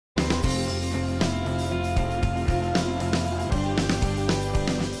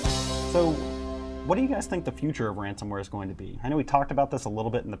So what do you guys think the future of ransomware is going to be? I know we talked about this a little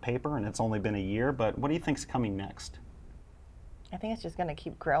bit in the paper, and it's only been a year, but what do you think is coming next? I think it's just going to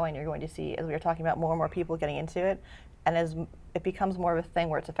keep growing. You're going to see, as we were talking about, more and more people getting into it. And as it becomes more of a thing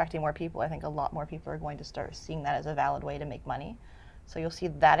where it's affecting more people, I think a lot more people are going to start seeing that as a valid way to make money. So you'll see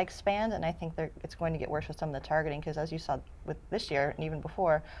that expand, and I think it's going to get worse with some of the targeting, because as you saw with this year and even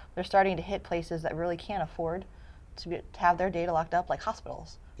before, they're starting to hit places that really can't afford to have their data locked up, like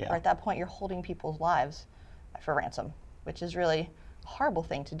hospitals. Yeah. Where at that point you're holding people's lives for ransom, which is really a horrible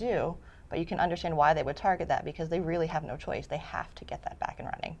thing to do, but you can understand why they would target that, because they really have no choice. They have to get that back and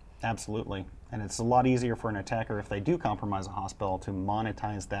running. Absolutely. And it's a lot easier for an attacker, if they do compromise a hospital, to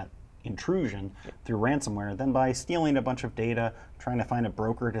monetize that intrusion through ransomware than by stealing a bunch of data, trying to find a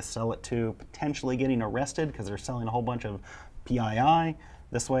broker to sell it to, potentially getting arrested because they're selling a whole bunch of PII.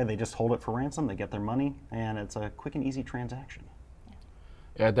 This way they just hold it for ransom, they get their money, and it's a quick and easy transaction.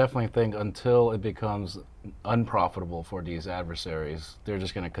 Yeah, I definitely think until it becomes unprofitable for these adversaries, they're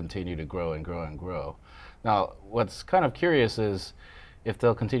just going to continue to grow and grow and grow. Now, what's kind of curious is if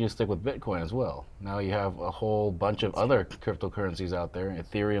they'll continue to stick with Bitcoin as well. Now you have a whole bunch of other cryptocurrencies out there.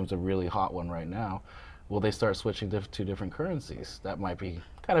 Ethereum's a really hot one right now. Will they start switching to different currencies? That might be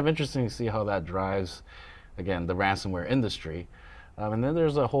kind of interesting to see how that drives, again, the ransomware industry. And then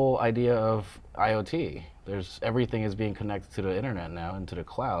there's a whole idea of IoT. Everything is being connected to the internet now and to the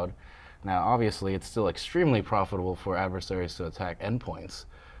cloud. Now, obviously, it's still extremely profitable for adversaries to attack endpoints.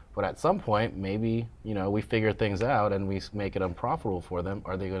 But at some point, maybe we figure things out and we make it unprofitable for them.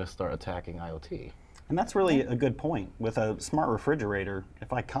 Are they going to start attacking IoT? And that's really a good point. With a smart refrigerator,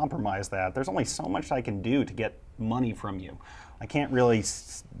 if I compromise that, there's only so much I can do to get money from you. I can't really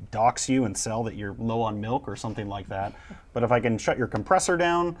dox you and sell that you're low on milk or something like that. But if I can shut your compressor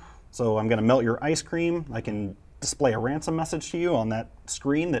down, so I'm going to melt your ice cream, I can display a ransom message to you on that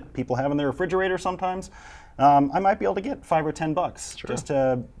screen that people have in their refrigerator sometimes, I might be able to get $5 or $10 just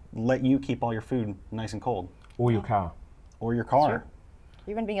to let you keep all your food nice and cold. Or your car. Or your car. Sure.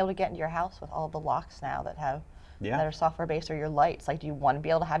 Even being able to get into your house with all the locks now that are software based, or your lights. Like, do you want to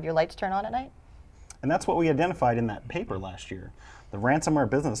be able to have your lights turn on at night? And that's what we identified in that paper last year. The ransomware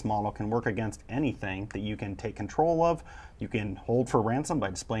business model can work against anything that you can take control of. You can hold for ransom by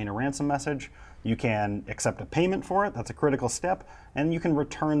displaying a ransom message. You can accept a payment for it. That's a critical step. And you can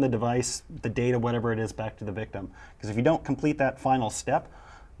return the device, the data, whatever it is, back to the victim. Because if you don't complete that final step,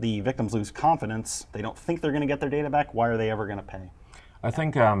 the victims lose confidence. They don't think they're going to get their data back. Why are they ever going to pay? I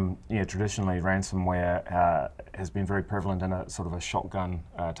think traditionally ransomware has been very prevalent in a sort of a shotgun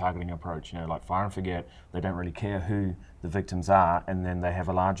targeting approach. Like fire and forget. They don't really care who the victims are, and then they have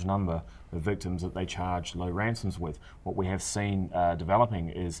a large number of victims that they charge low ransoms with. What we have seen developing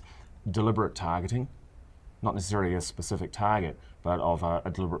is deliberate targeting, not necessarily a specific target, but of a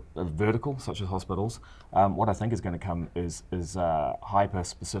deliberate vertical, such as hospitals. What I think is going to come is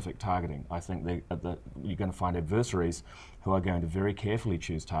hyper-specific targeting. I think you're going to find adversaries who are going to very carefully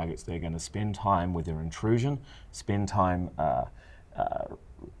choose targets. They're going to spend time with their intrusion, spend time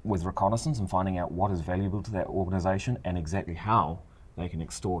with reconnaissance and finding out what is valuable to that organization and exactly how they can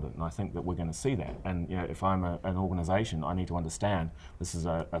extort it. And I think that we're going to see that. And if I'm an organization, I need to understand this is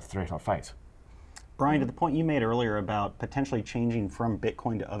a threat I face. Brian, to the point you made earlier about potentially changing from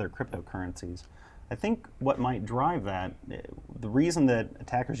Bitcoin to other cryptocurrencies, I think what might drive that, the reason that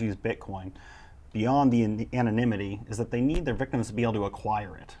attackers use Bitcoin beyond the anonymity is that they need their victims to be able to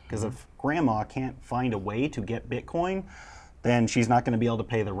acquire it. Because if grandma can't find a way to get Bitcoin, then she's not going to be able to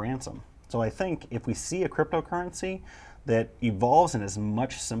pay the ransom. So I think if we see a cryptocurrency that evolves and is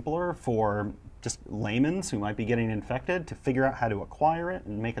much simpler for just laymen who might be getting infected to figure out how to acquire it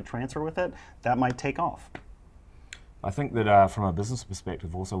and make a transfer with it, that might take off. I think that from a business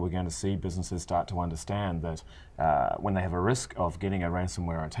perspective also, we're going to see businesses start to understand that when they have a risk of getting a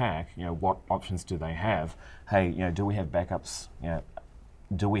ransomware attack, what options do they have? Hey, do we have backups?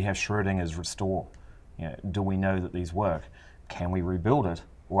 Do we have shredding as restore? Do we know that these work? Can we rebuild it,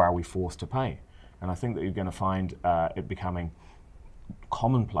 or are we forced to pay? And I think that you're going to find it becoming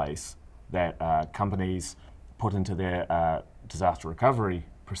commonplace that companies put into their disaster recovery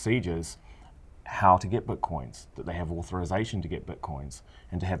procedures how to get Bitcoins, that they have authorization to get Bitcoins,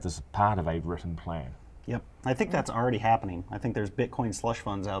 and to have this part of a written plan. Yep, I think that's already happening. I think there's Bitcoin slush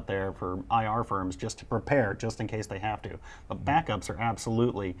funds out there for IR firms just to prepare, just in case they have to. But backups are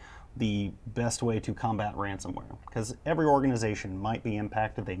absolutely the best way to combat ransomware, because every organization might be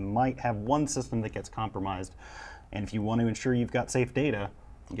impacted. They might have one system that gets compromised. And if you want to ensure you've got safe data,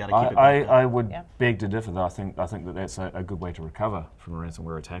 You got to keep it back I up. would beg to differ, though. I think that that's a good way to recover from a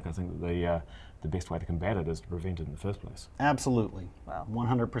ransomware attack. I think that the best way to combat it is to prevent it in the first place. Absolutely. Wow.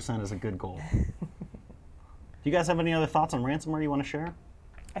 100% is a good goal. Do you guys have any other thoughts on ransomware you want to share?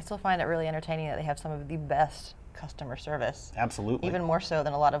 I still find it really entertaining that they have some of the best customer service. Absolutely. Even more so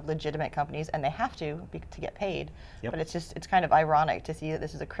than a lot of legitimate companies, and they have to get paid. Yep. But it's kind of ironic to see that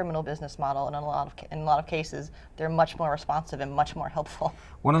this is a criminal business model, and in a lot of cases, they're much more responsive and much more helpful.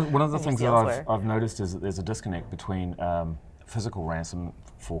 One of the than you things see that elsewhere. I've noticed is that there's a disconnect between physical ransom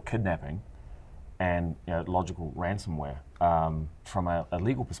for kidnapping and logical ransomware from a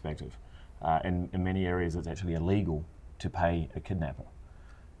legal perspective. In many areas, it's actually illegal to pay a kidnapper.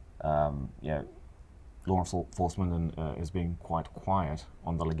 Law enforcement has been quite quiet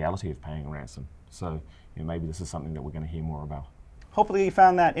on the legality of paying a ransom. So maybe this is something that we're going to hear more about. Hopefully you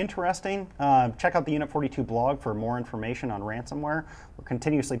found that interesting. Check out the Unit 42 blog for more information on ransomware. We're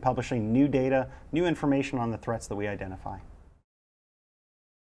continuously publishing new data, new information on the threats that we identify.